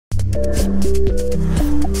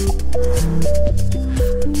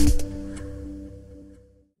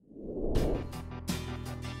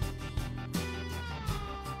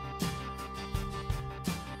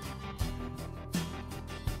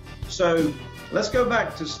So let's go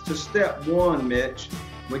back to step one, Mitch.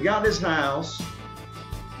 We got this house.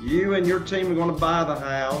 You and your team are going to buy the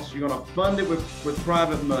house. You're going to fund it with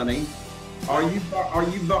private money. Go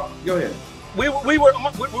ahead. We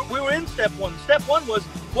were in step one. Step one was,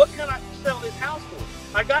 what can I sell this house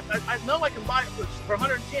for? I know I can buy it for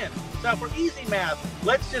 110. So for easy math,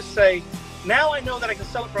 let's just say now I know that I can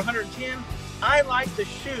sell it for 110. I like to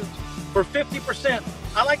shoot for 50%.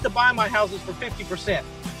 I like to buy my houses for 50%.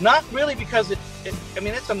 Not really because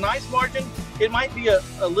it's a nice margin. It might be a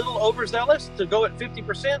little overzealous to go at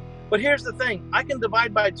 50%, but here's the thing. I can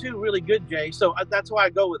divide by 2 really good, Jay, so that's why I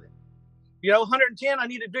go with it. 110, I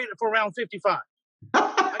need to do it for around 55.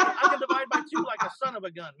 I can divide by 2 like a son of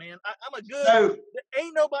a gun, man. I'm a good,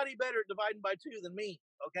 ain't nobody better at dividing by 2 than me,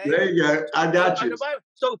 okay? There you go. I got you.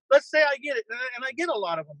 So let's say I get it, and I get a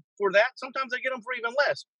lot of them for that. Sometimes I get them for even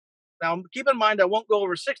less. Now, keep in mind, I won't go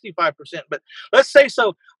over 65%, but let's say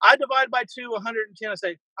so. I divide by 2, 110. I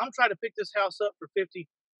say, I'm trying to pick this house up for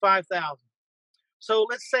 $55,000. So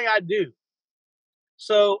let's say I do.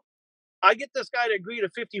 So I get this guy to agree to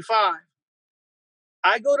 55.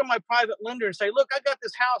 I go to my private lender and say, look, I got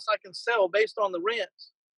this house I can sell based on the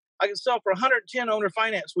rents. I can sell for 110 owner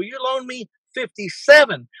finance. Will you loan me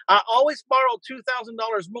 57? I always borrow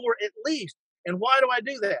 $2,000 more at least. And why do I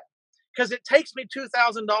do that? Because it takes me $2,000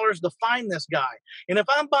 to find this guy. And if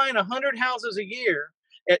I'm buying 100 houses a year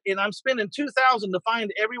and I'm spending $2,000 to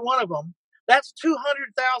find every one of them, that's $200,000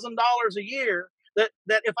 a year that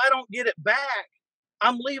if I don't get it back,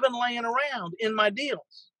 I'm leaving laying around in my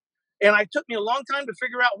deals. And it took me a long time to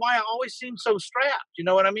figure out why I always seemed so strapped, you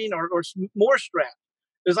know what I mean? Or more strapped.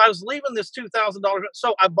 Because I was leaving this $2,000.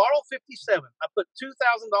 So I borrowed 57. I put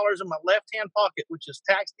 $2,000 in my left-hand pocket, which is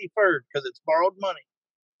tax deferred because it's borrowed money.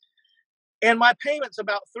 And my payment's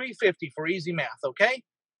about $350 for easy math, okay?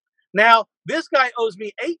 Now, this guy owes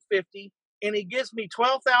me $850, and he gives me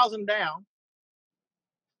 $12,000 down.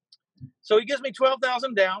 So he gives me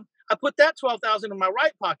 $12,000 down. I put that $12,000 in my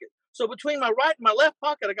right pocket. So between my right and my left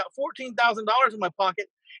pocket, I got $14,000 in my pocket,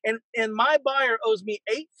 and my buyer owes me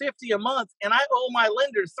 $850 a month, and I owe my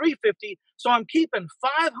lender $350. So I'm keeping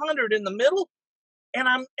 $500 in the middle, and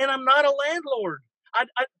I'm not a landlord.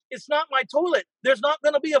 It's not my toilet. There's not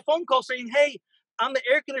going to be a phone call saying, hey, I'm the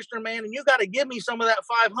air conditioner man, and you got to give me some of that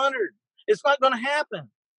 $500. It's not going to happen.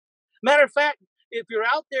 Matter of fact, if you're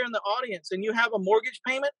out there in the audience and you have a mortgage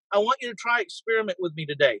payment, I want you to try experiment with me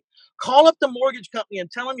today. Call up the mortgage company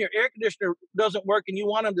and tell them your air conditioner doesn't work and you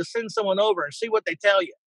want them to send someone over and see what they tell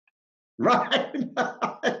you. Right.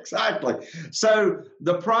 Exactly. So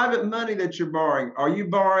the private money that you're borrowing, are you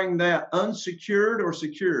borrowing that unsecured or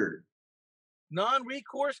secured?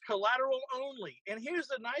 Non-recourse, collateral only. And here's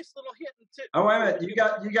a nice little hit and tip. Oh, wait a minute. You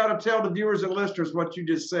got to tell the viewers and listeners what you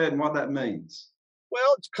just said and what that means.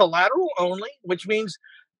 Well, it's collateral only, which means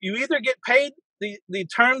you either get paid the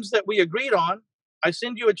terms that we agreed on. I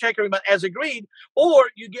send you a check every month as agreed, or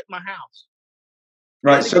you get my house.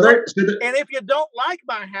 Right. And if you don't like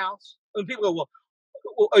my house, when people go,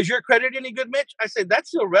 well, is your credit any good, Mitch? I say,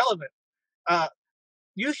 that's irrelevant.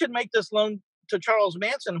 You should make this loan to Charles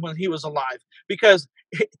Manson when he was alive, because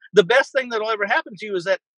the best thing that'll ever happen to you is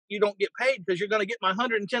that you don't get paid, because you're going to get my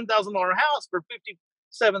 $110,000 house for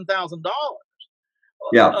 $57,000.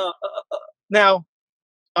 Yeah. Now,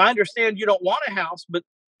 I understand you don't want a house, but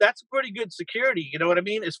that's pretty good security. You know what I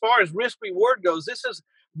mean? As far as risk reward goes, this is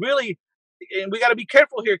really, and we got to be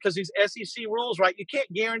careful here because these SEC rules, right? You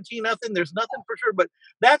can't guarantee nothing. There's nothing for sure, but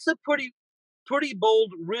that's a pretty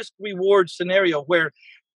bold risk reward scenario where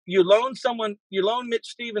you loan Mitch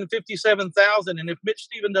Stephen $57,000, and if Mitch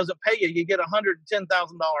Stephen doesn't pay you, you get a $110,000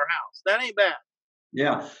 house. That ain't bad.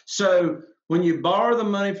 Yeah. So when you borrow the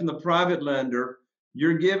money from the private lender,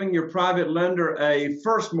 you're giving your private lender a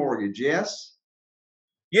first mortgage, yes?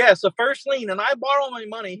 Yes, a first lien. And I borrow my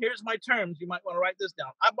money. Here's my terms. You might want to write this down.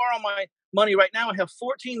 I borrow my money right now. I have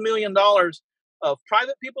 $14 million of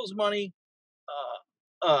private people's money,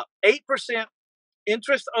 8%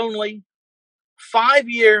 interest only, 5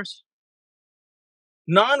 years,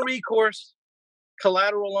 non-recourse,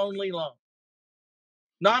 collateral only loan.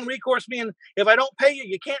 Non-recourse meaning if I don't pay you,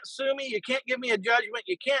 you can't sue me. You can't give me a judgment.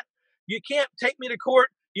 You can't take me to court.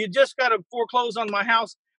 You just got to foreclose on my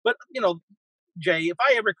house. But, Jay, if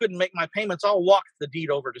I ever couldn't make my payments, I'll walk the deed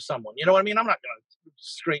over to someone. You know what I mean? I'm not going to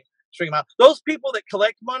string them out. Those people that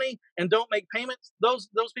collect money and don't make payments, those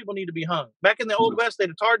people need to be hung. Back in the Old West, they'd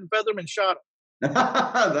have tarred and feathered them and shot them.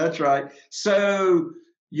 That's right. So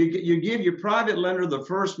you give your private lender the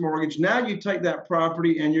first mortgage. Now you take that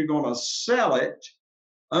property and you're going to sell it,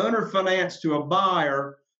 owner finance to a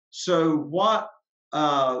buyer. So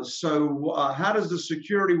how does the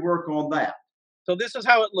security work on that? So this is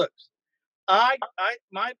how it looks.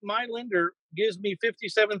 My lender gives me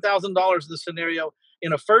 $57,000 the scenario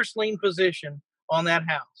in a first lien position on that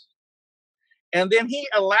house. And then he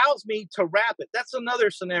allows me to wrap it. That's another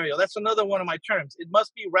scenario. That's another one of my terms. It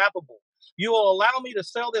must be wrappable. You will allow me to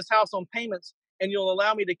sell this house on payments, and you'll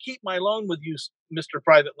allow me to keep my loan with you, Mr.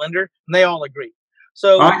 Private Lender. And they all agree.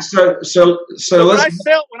 So, all right, so when let's I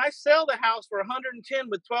sell the house for 110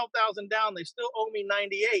 with 12,000 down, they still owe me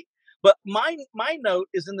 98. But my note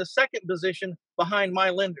is in the second position behind my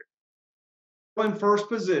lender. in first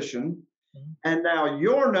position, Mhm. and now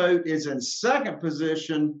your note is in second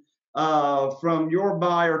position from your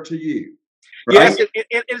buyer to you. Right? Yes,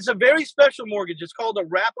 it's a very special mortgage. It's called a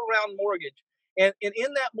wraparound mortgage. And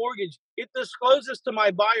in that mortgage, it discloses to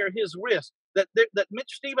my buyer his risk that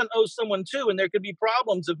Mitch Stephen owes someone too, and there could be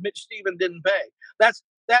problems if Mitch Stephen didn't pay. That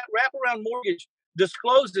wraparound mortgage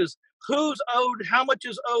discloses who's owed, how much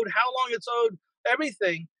is owed, how long it's owed,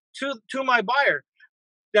 everything to my buyer.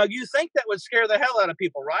 Now, you think that would scare the hell out of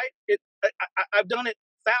people, right? I've done it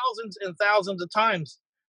thousands and thousands of times.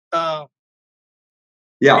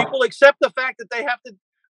 Yeah, People accept the fact that they have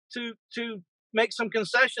to make some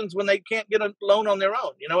concessions when they can't get a loan on their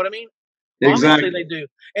own. You know what I mean? Obviously exactly. they do.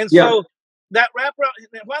 And Yeah, so that wraparound,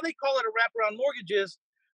 why they call it a wraparound mortgage is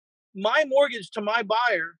my mortgage to my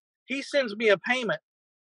buyer. He sends me a payment.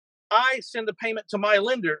 I send a payment to my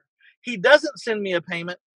lender. He doesn't send me a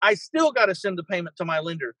payment. I still got to send the payment to my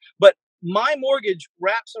lender. But my mortgage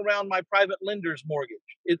wraps around my private lender's mortgage.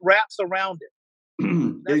 It wraps around it.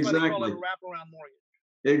 That's why they call it exactly. a wraparound mortgage.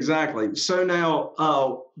 Exactly. So now,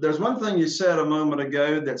 there's one thing you said a moment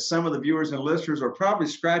ago that some of the viewers and listeners are probably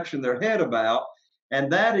scratching their head about,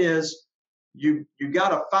 and that is you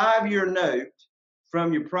got a 5-year note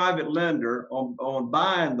from your private lender on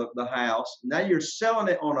buying the house. Now you're selling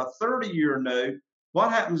it on a 30-year note.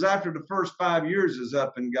 What happens after the first 5 years is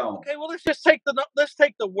up and gone? Okay, well, let's take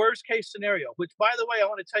the worst case scenario. Which, by the way, I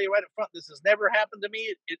want to tell you right up front, this has never happened to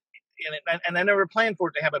me. And I never planned for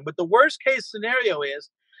it to happen. But the worst case scenario is,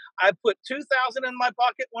 I put 2,000 in my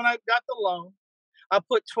pocket when I got the loan. I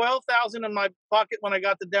put 12,000 in my pocket when I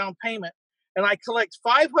got the down payment, and I collect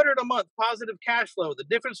 500 a month positive cash flow. The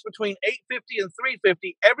difference between 850 and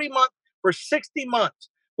 350 every month for 60 months,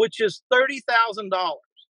 which is $30,000.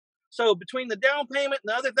 So between the down payment and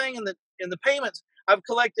the other thing and the payments, I've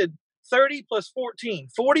collected 30 plus 14,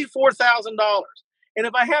 $44,000. And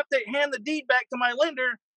if I have to hand the deed back to my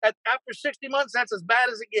lender after 60 months, that's as bad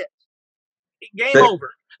as it gets. Game That-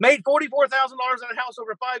 over. Made $44,000 on a house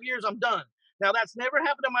over 5 years. I'm done. Now that's never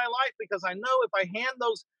happened in my life because I know if I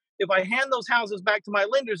hand those houses back to my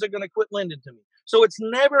lenders, they're going to quit lending to me. So it's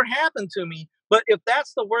never happened to me. But if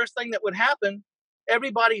that's the worst thing that would happen,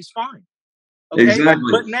 everybody's fine. Okay.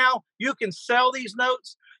 exactly. But now you can sell these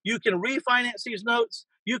notes. You can refinance these notes.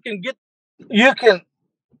 You can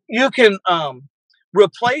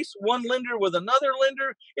replace one lender with another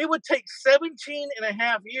lender. It would take 17 and a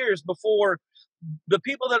half years before the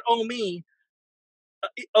people that owe me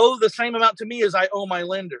owe the same amount to me as I owe my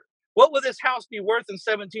lender. What would this house be worth in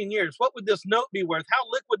 17 years? What would this note be worth? How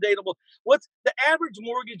liquidatable? What's the average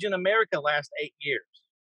mortgage in America lasts 8 years?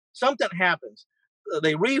 Something happens.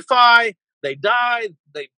 They refi, they die,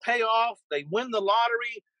 they pay off, they win the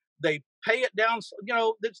lottery, they pay it down.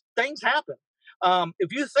 Things happen.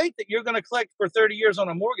 If you think that you're going to collect for 30 years on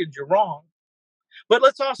a mortgage, you're wrong. But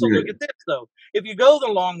let's also look at this, though. If you go the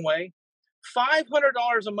long way, $500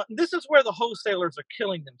 a month. This is where the wholesalers are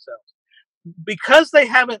killing themselves because they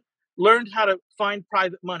haven't learned how to find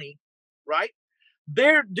private money, right?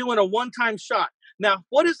 They're doing a one-time shot. Now,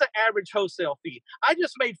 what is the average wholesale fee? I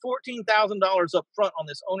just made $14,000 up front on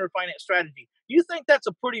this owner finance strategy. Do you think that's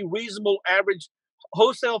a pretty reasonable average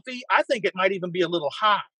wholesale fee? I think it might even be a little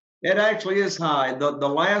high. It actually is high. The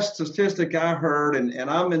last statistic I heard, and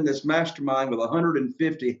I'm in this mastermind with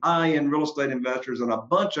 150 high-end real estate investors, and a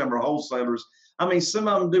bunch of them are wholesalers. I mean, some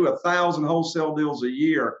of them do 1,000 wholesale deals a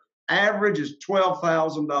year. Average is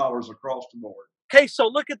 $12,000 across the board. Okay, so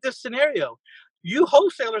look at this scenario. You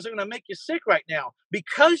wholesalers are going to make you sick right now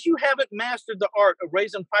because you haven't mastered the art of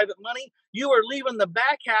raising private money. You are leaving the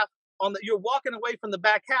back half you're walking away from the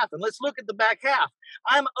back half. And let's look at the back half.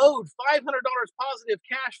 I'm owed $500 positive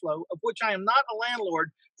cash flow, of which I am not a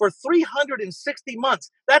landlord, for 360 months.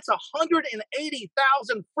 That's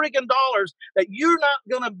 180,000 friggin' dollars that you're not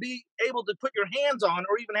going to be able to put your hands on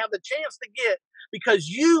or even have the chance to get because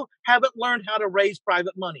you haven't learned how to raise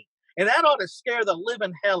private money. And that ought to scare the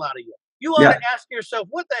living hell out of you. You ought to ask yourself,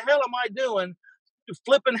 what the hell am I doing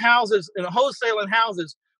flipping houses and wholesaling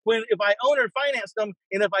houses when if I own or finance them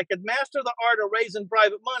and if I could master the art of raising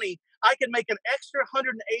private money, I can make an extra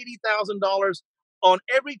 $180,000 on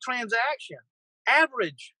every transaction,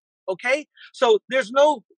 average. Okay, so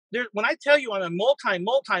when I tell you I'm a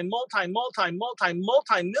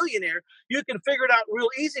multi-millionaire, you can figure it out real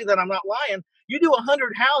easy that I'm not lying. You do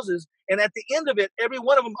 100 houses, and at the end of it, every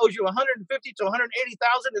one of them owes you 150 to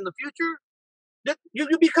 180,000 in the future. You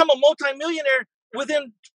become a multi-millionaire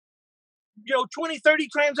within 20, 30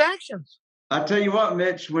 transactions. I tell you what,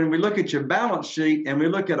 Mitch, when we look at your balance sheet and we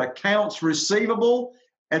look at accounts receivable,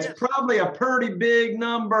 it's probably a pretty big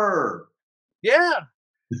number. Yeah.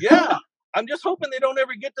 I'm just hoping they don't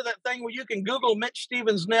ever get to that thing where you can Google Mitch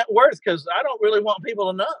Stephen's net worth, because I don't really want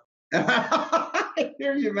people to know. I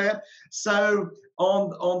hear you, man. So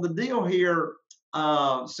on the deal here,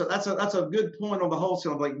 so that's a good point on the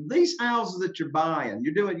wholesale. Like these houses that you're buying,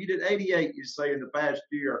 you did 88, you say, in the past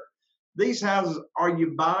year. These houses, are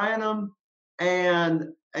you buying them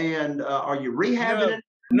and are you rehabbing it?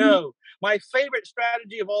 No. My favorite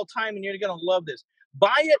strategy of all time, and you're going to love this: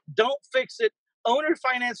 buy it, don't fix it, owner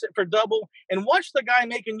finance it for double, and watch the guy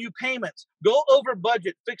making you payments go over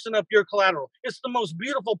budget, fixing up your collateral. It's the most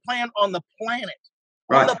beautiful plan on the planet.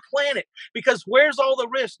 Right. On the planet. Because where's all the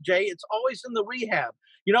risk, Jay? It's always in the rehab.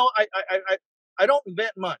 I don't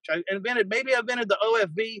invent much. I invented the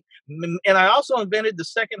OFV, and I also invented the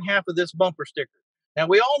second half of this bumper sticker. Now,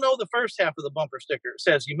 we all know the first half of the bumper sticker. It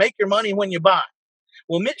says, you make your money when you buy.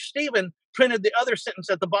 Well, Mitch Stephen printed the other sentence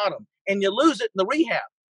at the bottom, and you lose it in the rehab.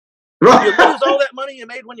 Right. You lose all that money you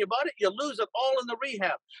made when you bought it, you lose it all in the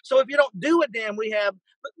rehab. So if you don't do a damn rehab,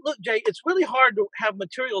 look, Jay, it's really hard to have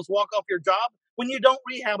materials walk off your job when you don't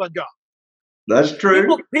rehab a job. That's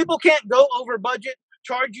true. People can't go over budget,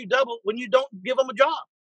 charge you double when you don't give them a job.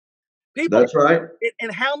 That's right.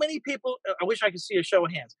 And how many people, I wish I could see a show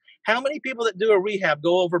of hands, how many people that do a rehab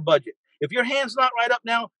go over budget? If your hand's not right up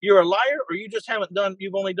now, you're a liar, or you've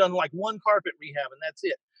only done like one carpet rehab and that's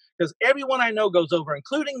it. Because everyone I know goes over,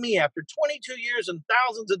 including me. After 22 years and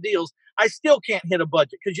thousands of deals, I still can't hit a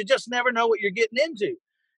budget because you just never know what you're getting into.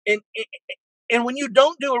 And when you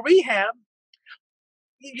don't do a rehab,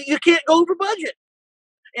 you can't go over budget.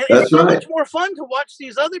 And it's so much more fun to watch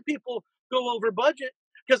these other people go over budget.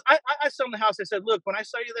 Because I sell them the house. I said, look, when I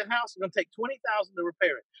sell you the house, it's going to take $20,000 to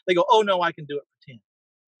repair it. They go, oh, no, I can do it for 10.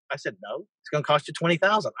 I said, no, it's going to cost you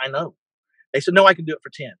 $20,000. I know. They said, no, I can do it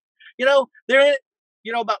for 10. They're in it.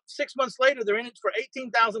 About 6 months later, they're in it for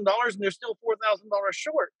 $18,000 and they're still $4,000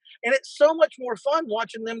 short. And it's so much more fun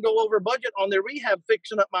watching them go over budget on their rehab,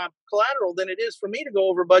 fixing up my collateral, than it is for me to go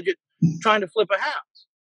over budget trying to flip a house.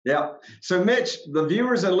 Yeah. So, Mitch, the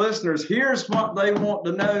viewers and listeners, here's what they want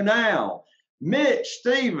to know now. Mitch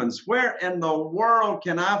Stevens, where in the world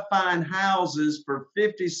can I find houses for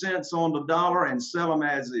 50 cents on the dollar and sell them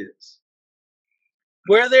as is?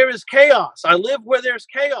 Where there is chaos. I live where there's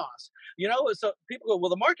chaos. So people go,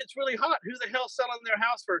 well, the market's really hot. Who the hell's selling their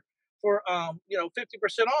house for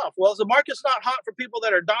 50% off? Well, the market's not hot for people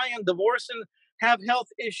that are dying, divorcing, have health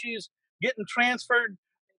issues, getting transferred.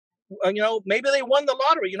 Maybe they won the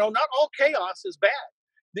lottery. Not all chaos is bad.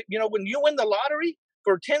 When you win the lottery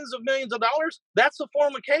for tens of millions of dollars, that's a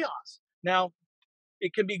form of chaos. Now,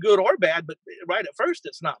 it can be good or bad, but right at first,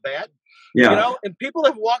 it's not bad. Yeah. And people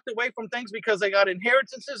have walked away from things because they got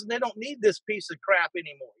inheritances and they don't need this piece of crap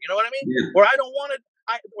anymore. You know what I mean? Yeah. Or I don't want it,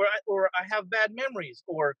 or I have bad memories,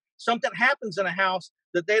 or something happens in a house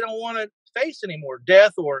that they don't want to face anymore,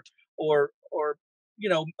 death or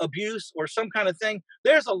abuse or some kind of thing.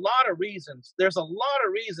 There's a lot of reasons.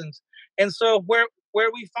 And so where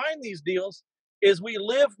we find these deals is we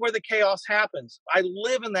live where the chaos happens. I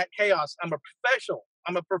live in that chaos. I'm a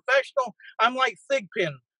professional. I'm like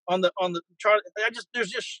Thigpen on the chart. There's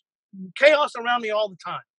just chaos around me all the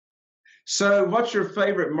time. So what's your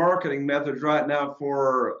favorite marketing methods right now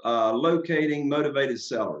for locating motivated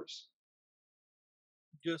sellers?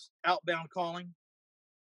 Just outbound calling.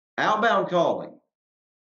 Outbound calling.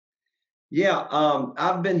 Yeah,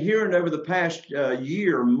 I've been hearing over the past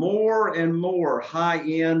year more and more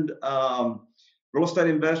high-end real estate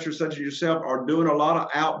investors such as yourself are doing a lot of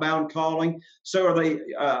outbound calling. So are they,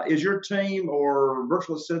 is your team or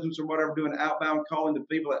virtual assistants or whatever doing outbound calling to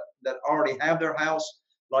people that already have their house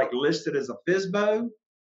like listed as a FSBO?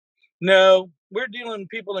 No, we're dealing with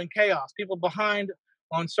people in chaos, people behind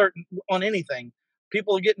on anything.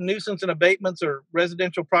 People getting nuisance and abatements or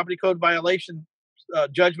residential property code violation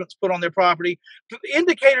judgments put on their property.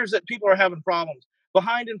 Indicators that people are having problems.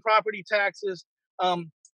 Behind in property taxes, um,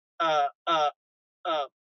 uh, uh, uh,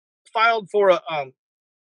 filed for a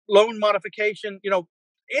loan modification.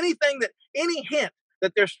 Any hint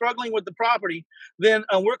that they're struggling with the property, then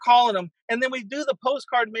we're calling them, and then we do the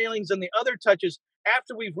postcard mailings and the other touches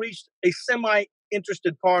after we've reached a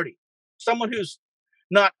semi-interested party, someone who's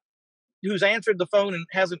answered the phone and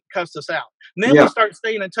hasn't cussed us out. And then we start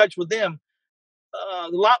staying in touch with them, a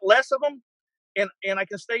lot less of them, and I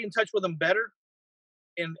can stay in touch with them better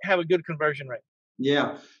and have a good conversion rate.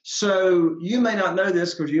 Yeah. So you may not know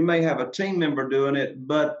this because you may have a team member doing it,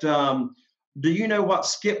 but do you know what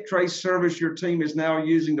skip trace service your team is now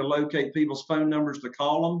using to locate people's phone numbers to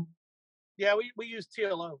call them? Yeah, we use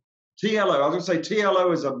TLO. TLO. I was going to say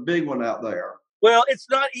TLO is a big one out there. Well, it's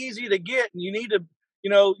not easy to get, and you need to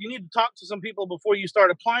talk to some people before you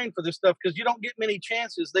start applying for this stuff, because you don't get many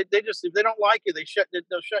chances. They just, if they don't like you, they'll shut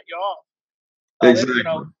you off. Exactly.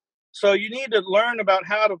 So you need to learn about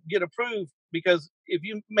how to get approved, because if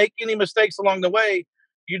you make any mistakes along the way,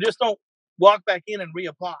 you just don't walk back in and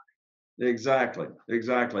reapply. Exactly.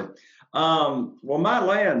 Well, my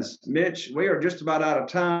lands, Mitch, we are just about out of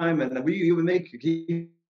time, and you and me could keep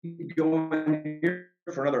going here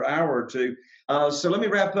for another hour or two. So let me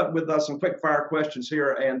wrap up with some quick fire questions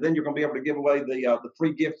here, and then you're going to be able to give away the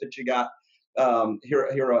free gift that you got here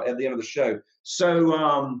at the end of the show.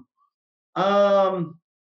 So,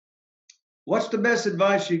 what's the best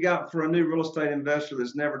advice you got for a new real estate investor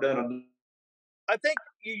that's never done a? I think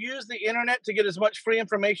you use the internet to get as much free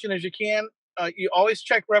information as you can. You always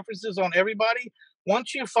check references on everybody.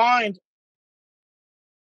 Once you find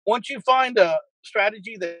a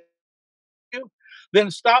strategy that then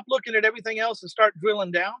stop looking at everything else and start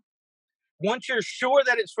drilling down. Once you're sure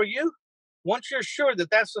that it's for you, once you're sure that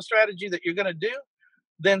that's the strategy that you're going to do,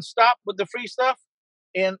 then stop with the free stuff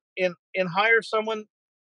and hire someone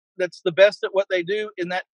that's the best at what they do in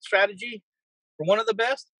that strategy, or one of the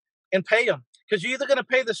best, and pay them. Because you're either going to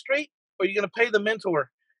pay the street or you're going to pay the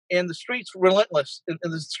mentor. And the street's relentless, and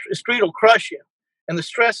the street will crush you. And the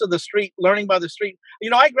stress of the street, learning by the street.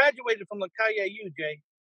 I graduated from La Calle U, Jay.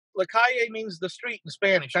 La Calle means the street in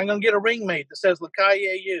Spanish. I'm going to get a ring made that says La Calle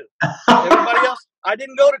U. Everybody else, I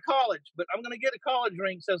didn't go to college, but I'm going to get a college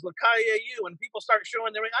ring that says La Calle U. And people start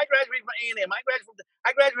showing their ring. I graduated from A&M. I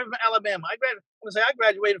graduated from Alabama. I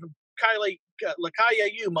graduated from La Calle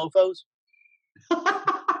U, mofos.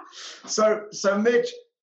 So Mitch,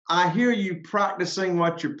 I hear you practicing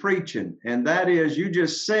what you're preaching, and that is, you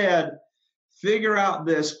just said, figure out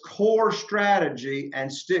this core strategy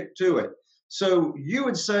and stick to it. So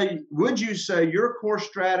would you say your core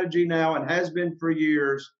strategy now, and has been for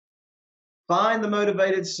years, find the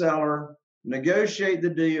motivated seller, negotiate the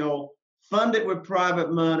deal, fund it with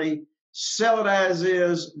private money, sell it as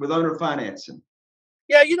is with owner financing?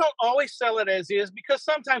 Yeah, you don't always sell it as is, because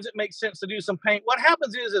sometimes it makes sense to do some paint. What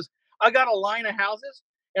happens is I got a line of houses,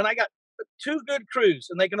 and I got 2 good crews,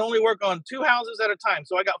 and they can only work on 2 houses at a time.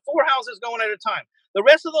 So I got 4 houses going at a time. The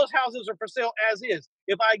rest of those houses are for sale as is.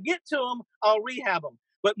 If I get to them, I'll rehab them.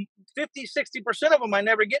 But 50-60% of them I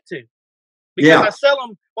never get to, because I sell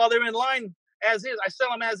them while they're in line as is. I sell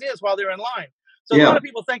them as is while they're in line. So a lot of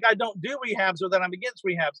people think I don't do rehabs or that I'm against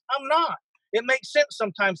rehabs. I'm not. It makes sense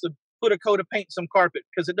sometimes to put a coat of paint, some carpet,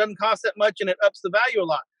 because it doesn't cost that much and it ups the value a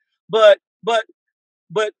lot. But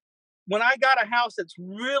when I got a house that's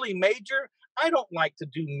really major, I don't like to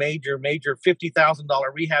do major $50,000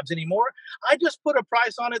 rehabs anymore. I just put a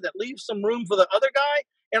price on it that leaves some room for the other guy,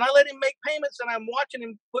 and I let him make payments, and I'm watching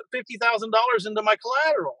him put $50,000 into my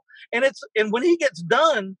collateral. And when he gets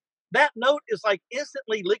done, that note is like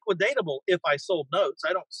instantly liquidatable. If I sold notes,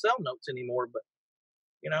 I don't sell notes anymore, but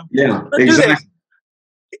Yeah, exactly.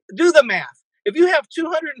 Do the math. If you have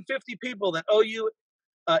 250 people that owe you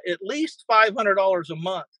at least $500 a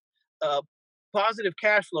month, positive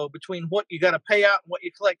cash flow between what you got to pay out and what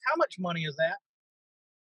you collect, how much money is that?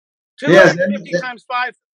 250 times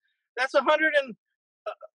 5, that's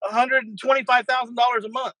 $125,000 a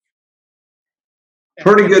month.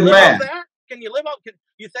 Pretty good math. That? Can you live off?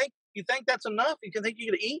 You think that's enough? You think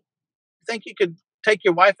you could eat? You think you could take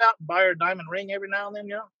your wife out and buy her a diamond ring every now and then?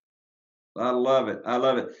 I love it.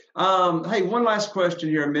 Hey, one last question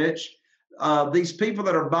here, Mitch. These people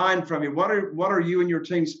that are buying from you, what are you and your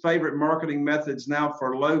team's favorite marketing methods now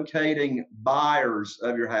for locating buyers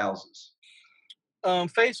of your houses?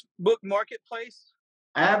 Facebook Marketplace.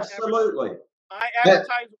 Absolutely. I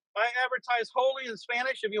advertise I advertise wholly in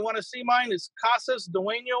Spanish. If you want to see mine, it's Casas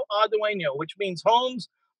Dueño a Dueño, which means homes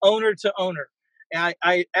owner to owner. And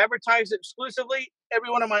I advertise it exclusively.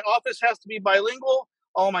 Everyone in my office has to be bilingual.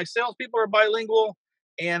 All my salespeople are bilingual,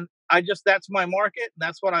 and that's my market. And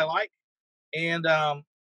that's what I like. And I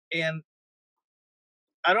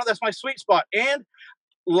know that's my sweet spot. And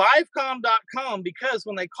livecom.com, because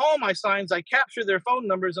when they call my signs, I capture their phone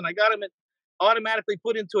numbers and I got them automatically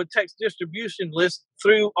put into a text distribution list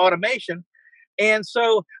through automation. And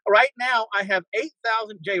so right now I have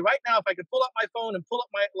 8,000. Jay, right now, if I could pull up my phone and pull up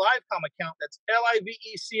my Livecom account, that's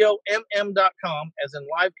livecomm.com, as in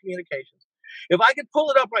live communications. If I could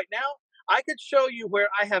pull it up right now, I could show you where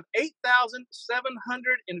I have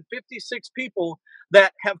 8,756 people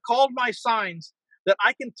that have called my signs that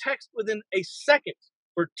I can text within a second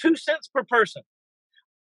for 2 cents per person.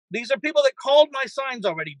 These are people that called my signs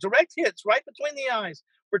already, direct hits right between the eyes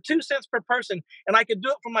for 2 cents per person. And I can do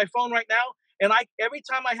it from my phone right now. And every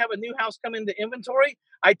time I have a new house come into inventory,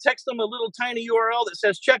 I text them a little tiny URL that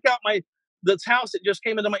says, check out this house that just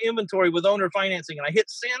came into my inventory with owner financing. And I hit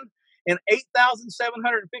send, and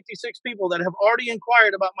 8,756 people that have already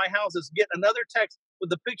inquired about my houses get another text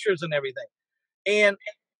with the pictures and everything. And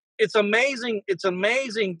it's amazing. It's an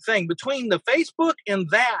amazing thing. Between the Facebook and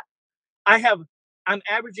that, I'm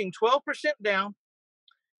averaging 12% down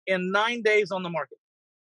in 9 days on the market.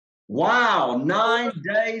 Wow, 9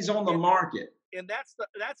 days on the market. And that's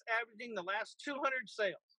averaging the last 200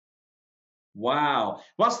 sales. Wow.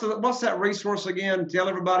 What's that resource again? Tell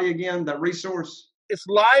everybody again that resource. It's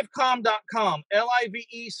livecom.com,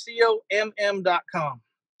 livecomm.com.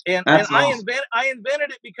 And That's I awesome. I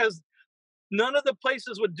invented it because none of the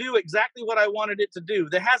places would do exactly what I wanted it to do.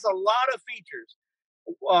 It has a lot of features.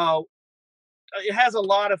 It has a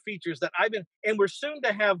lot of features that and we're soon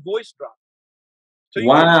to have voice drop. So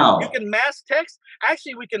you can mass text.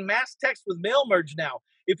 Actually, we can mass text with mail merge now.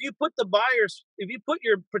 If you put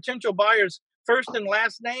your potential buyer's first and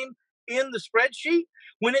last name in the spreadsheet,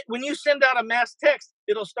 when you send out a mass text,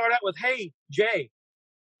 it'll start out with, hey, Jay,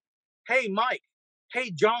 hey, Mike,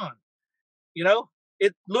 hey, John.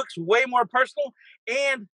 It looks way more personal.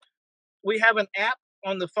 And we have an app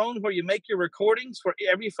on the phone where you make your recordings for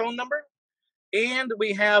every phone number. And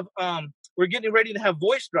we're getting ready to have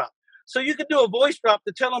voice drop. So you can do a voice drop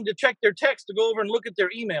to tell them to check their text, to go over and look at their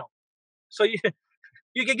email. So you can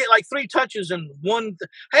get like 3 touches in one.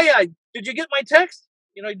 Hey, did you get my text?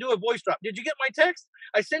 You do a voice drop. Did you get my text?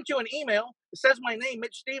 I sent you an email. It says my name,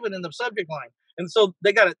 Mitch Stephen, in the subject line. And so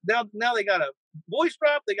they got now they got a voice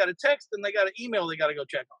drop, they got a text, and they got an email they got to go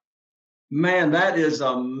check on. Man, that is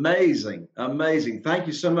amazing. Amazing. Thank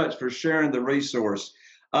you so much for sharing the resource.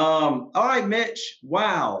 All right, Mitch.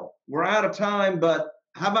 Wow. We're out of time, but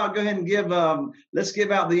how about go ahead and let's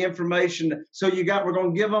give out the information. So we're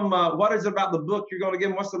going to give them, what is it about the book you're going to give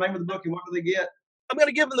them? What's the name of the book and what do they get? I'm going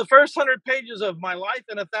to give them the first 100 pages of My Life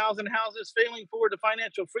in 1,000 Houses, Failing Forward to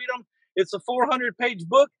Financial Freedom. It's a 400-page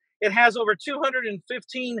book. It has over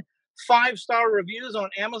 215 5-star reviews on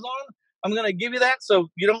Amazon. I'm going to give you that so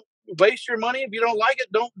you don't waste your money. If you don't like it,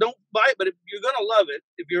 don't buy it. But you're going to love it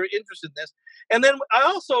if you're interested in this. And then I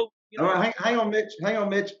also, all right, hang on, Mitch.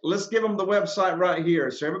 Let's give them the website right here.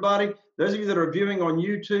 So everybody, those of you that are viewing on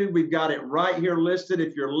YouTube, we've got it right here listed.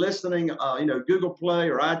 If you're listening, Google Play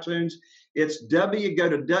or iTunes, it's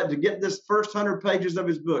to get this first 100 pages of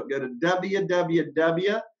his book, go to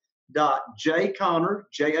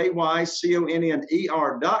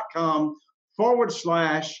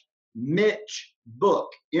www.jayconner.com/Mitch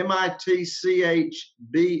Book, MITCHBOOK.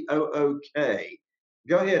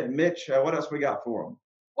 Go ahead, Mitch. What else we got for them?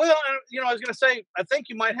 Well, I was going to say, I think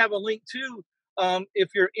you might have a link too,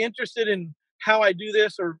 if you're interested in how I do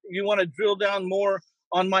this, or you want to drill down more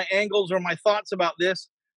on my angles or my thoughts about this.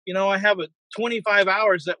 I have 25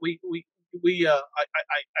 hours that I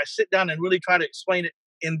sit down and really try to explain it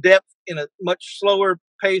in depth in a much slower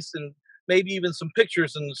pace, and maybe even some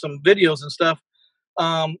pictures and some videos and stuff.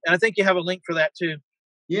 And I think you have a link for that too.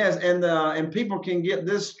 Yes, and people can get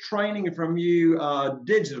this training from you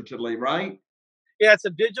digitally, right? Yeah, it's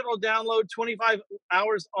a digital download, 25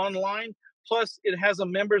 hours online. Plus, it has a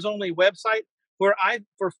members-only website where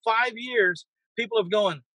for 5 years, people have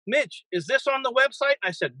gone, Mitch, is this on the website?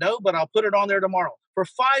 I said, no, but I'll put it on there tomorrow. For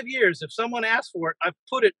 5 years, if someone asks for it, I've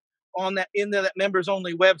put it on that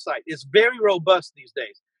members-only website. It's very robust these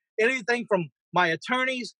days. Anything from my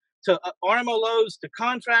attorneys to RMLOs to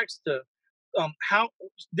contracts to how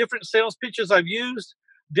different sales pitches I've used,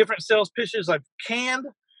 different sales pitches I've canned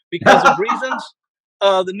because of reasons.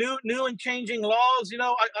 The new and changing laws.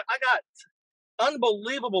 I got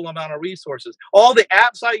unbelievable amount of resources. All the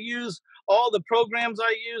apps I use, all the programs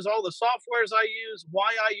I use, all the softwares I use,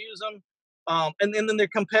 why I use them, and then their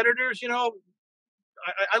competitors. I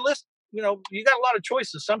list. You got a lot of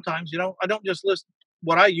choices sometimes. I don't just list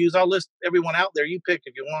what I use. I'll list everyone out there. You pick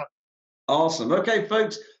if you want. Awesome. Okay,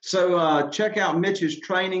 folks. So check out Mitch's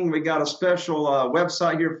training. We got a special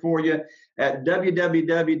website here for you at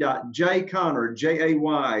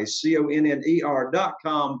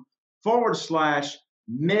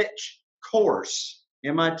www.jconner.com/Mitch Course.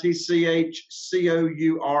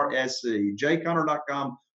 MITCHCOURSE.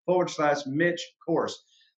 jconner.com/Mitch Course.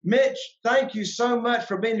 Mitch, thank you so much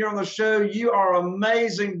for being here on the show. You are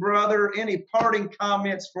amazing, brother. Any parting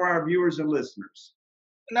comments for our viewers and listeners?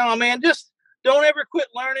 No, man, just don't ever quit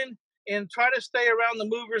learning and try to stay around the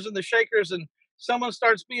movers and the shakers. And someone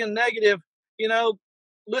starts being negative,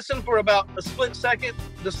 listen for about a split second,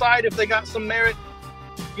 decide if they got some merit,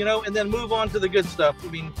 and then move on to the good stuff. I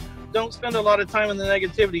mean, don't spend a lot of time in the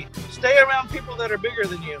negativity. Stay around people that are bigger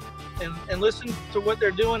than you and listen to what they're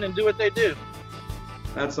doing and do what they do.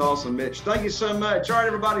 That's awesome, Mitch. Thank you so much. All right,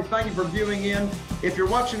 everybody, thank you for viewing in. If you're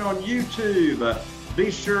watching on YouTube,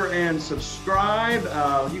 be sure and subscribe.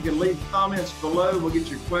 You can leave comments below. We'll get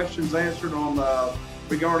your questions answered on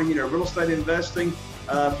regarding real estate investing.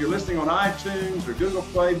 If you're listening on iTunes or Google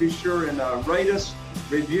Play, be sure and rate us,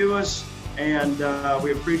 review us, and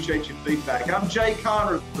we appreciate your feedback. I'm Jay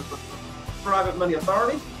Conner, the Private Money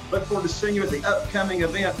Authority. Look forward to seeing you at the upcoming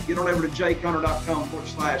event. Get on over to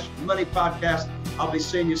jconner.com/money podcast. I'll be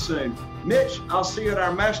seeing you soon. Mitch, I'll see you at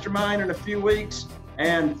our mastermind in a few weeks.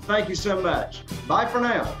 And thank you so much. Bye for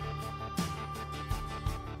now.